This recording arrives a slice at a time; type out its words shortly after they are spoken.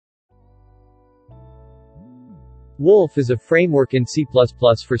Wolf is a framework in C++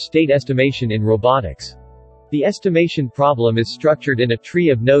 for state estimation in robotics. The estimation problem is structured in a tree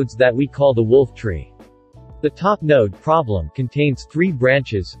of nodes that we call the Wolf tree. The top node problem contains 3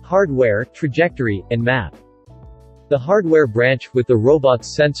 branches: hardware, trajectory, and map. The hardware branch, with the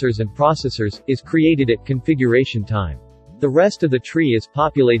robot's sensors and processors, is created at configuration time. The rest of the tree is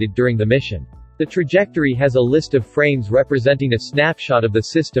populated during the mission. The trajectory has a list of frames representing a snapshot of the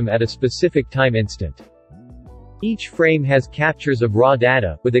system at a specific time instant. Each frame has captures of raw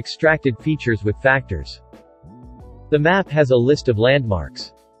data, with extracted features with factors. The map has a list of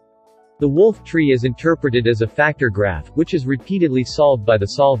landmarks. The Wolf tree is interpreted as a factor graph, which is repeatedly solved by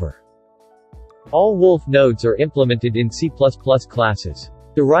the solver. All Wolf nodes are implemented in C++ classes.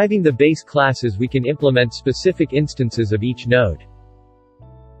 Deriving the base classes, we can implement specific instances of each node.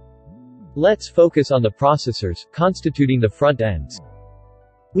 Let's focus on the processors, constituting the front ends.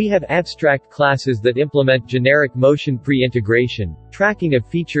 We have abstract classes that implement generic motion pre-integration, tracking of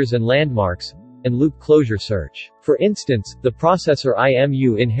features and landmarks, and loop closure search. For instance, the processor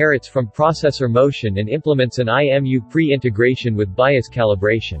IMU inherits from processor motion and implements an IMU pre-integration with bias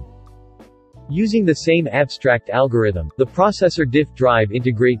calibration. Using the same abstract algorithm, the processor diff drive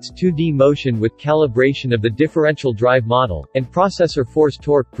integrates 2D motion with calibration of the differential drive model, and processor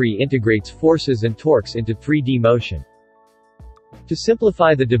force-torque pre-integrates forces and torques into 3D motion. To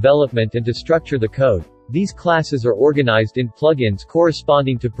simplify the development and to structure the code, these classes are organized in plugins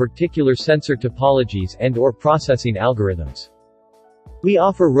corresponding to particular sensor topologies and/or processing algorithms. We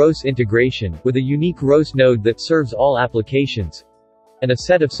offer ROS integration, with a unique ROS node that serves all applications, and a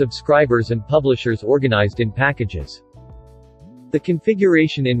set of subscribers and publishers organized in packages. The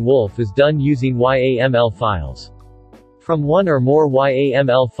configuration in Wolf is done using YAML files. From one or more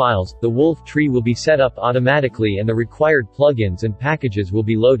YAML files, the Wolf tree will be set up automatically and the required plugins and packages will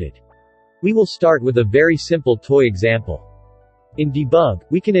be loaded. We will start with a very simple toy example. In debug,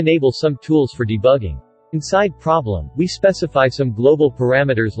 we can enable some tools for debugging. Inside problem, we specify some global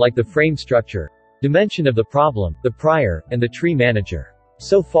parameters like the frame structure, dimension of the problem, the prior, and the tree manager.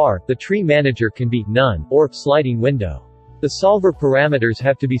 So far, the tree manager can be none or sliding window. The solver parameters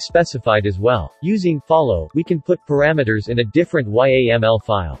have to be specified as well. Using follow, we can put parameters in a different YAML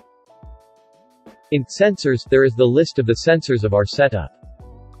file. In sensors, there is the list of the sensors of our setup.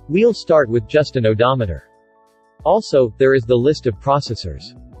 We'll start with just an odometer. Also, there is the list of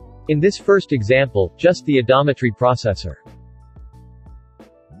processors. In this first example, just the odometry processor.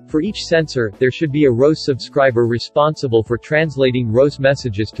 For each sensor, there should be a ROS subscriber responsible for translating ROS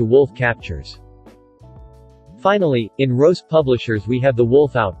messages to Wolf captures. Finally, in ROS publishers we have the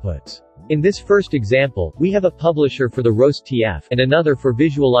Wolf outputs. In this first example, we have a publisher for the ROS TF and another for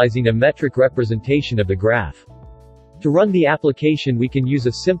visualizing a metric representation of the graph. To run the application we can use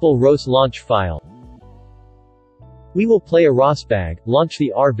a simple ROS launch file. We will play a ROSbag, launch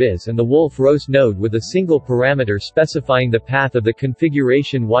the RViz and the Wolf ROS node with a single parameter specifying the path of the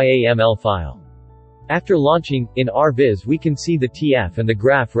configuration YAML file. After launching, in RViz we can see the TF and the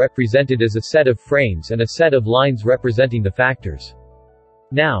graph represented as a set of frames and a set of lines representing the factors.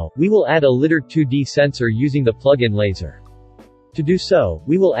 Now, we will add a littered 2D sensor using the plugin laser. To do so,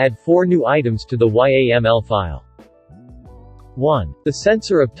 we will add 4 new items to the YAML file. 1. The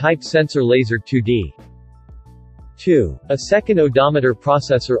sensor of type sensor laser 2D. 2. A second odometer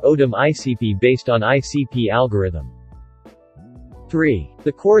processor ODM ICP based on ICP algorithm. 3.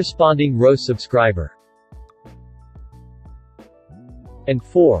 The corresponding ROS subscriber. And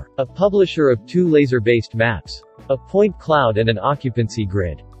 4. A publisher of 2 laser-based maps. A point cloud and an occupancy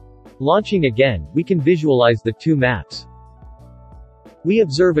grid. Launching again, we can visualize the 2 maps. We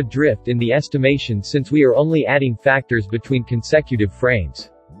observe a drift in the estimation since we are only adding factors between consecutive frames.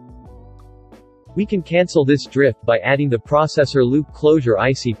 We can cancel this drift by adding the processor loop closure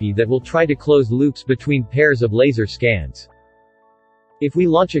ICP that will try to close loops between pairs of laser scans. If we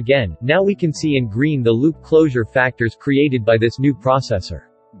launch again, now we can see in green the loop closure factors created by this new processor.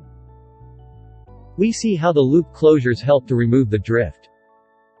 We see how the loop closures help to remove the drift.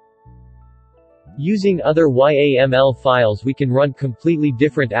 Using other YAML files we can run completely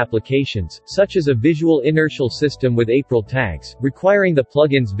different applications, such as a visual inertial system with April tags, requiring the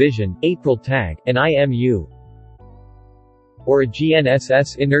plugins Vision, April tag, and IMU. Or a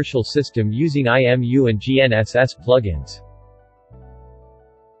GNSS inertial system using IMU and GNSS plugins.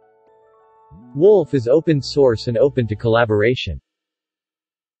 Wolf is open source and open to collaboration.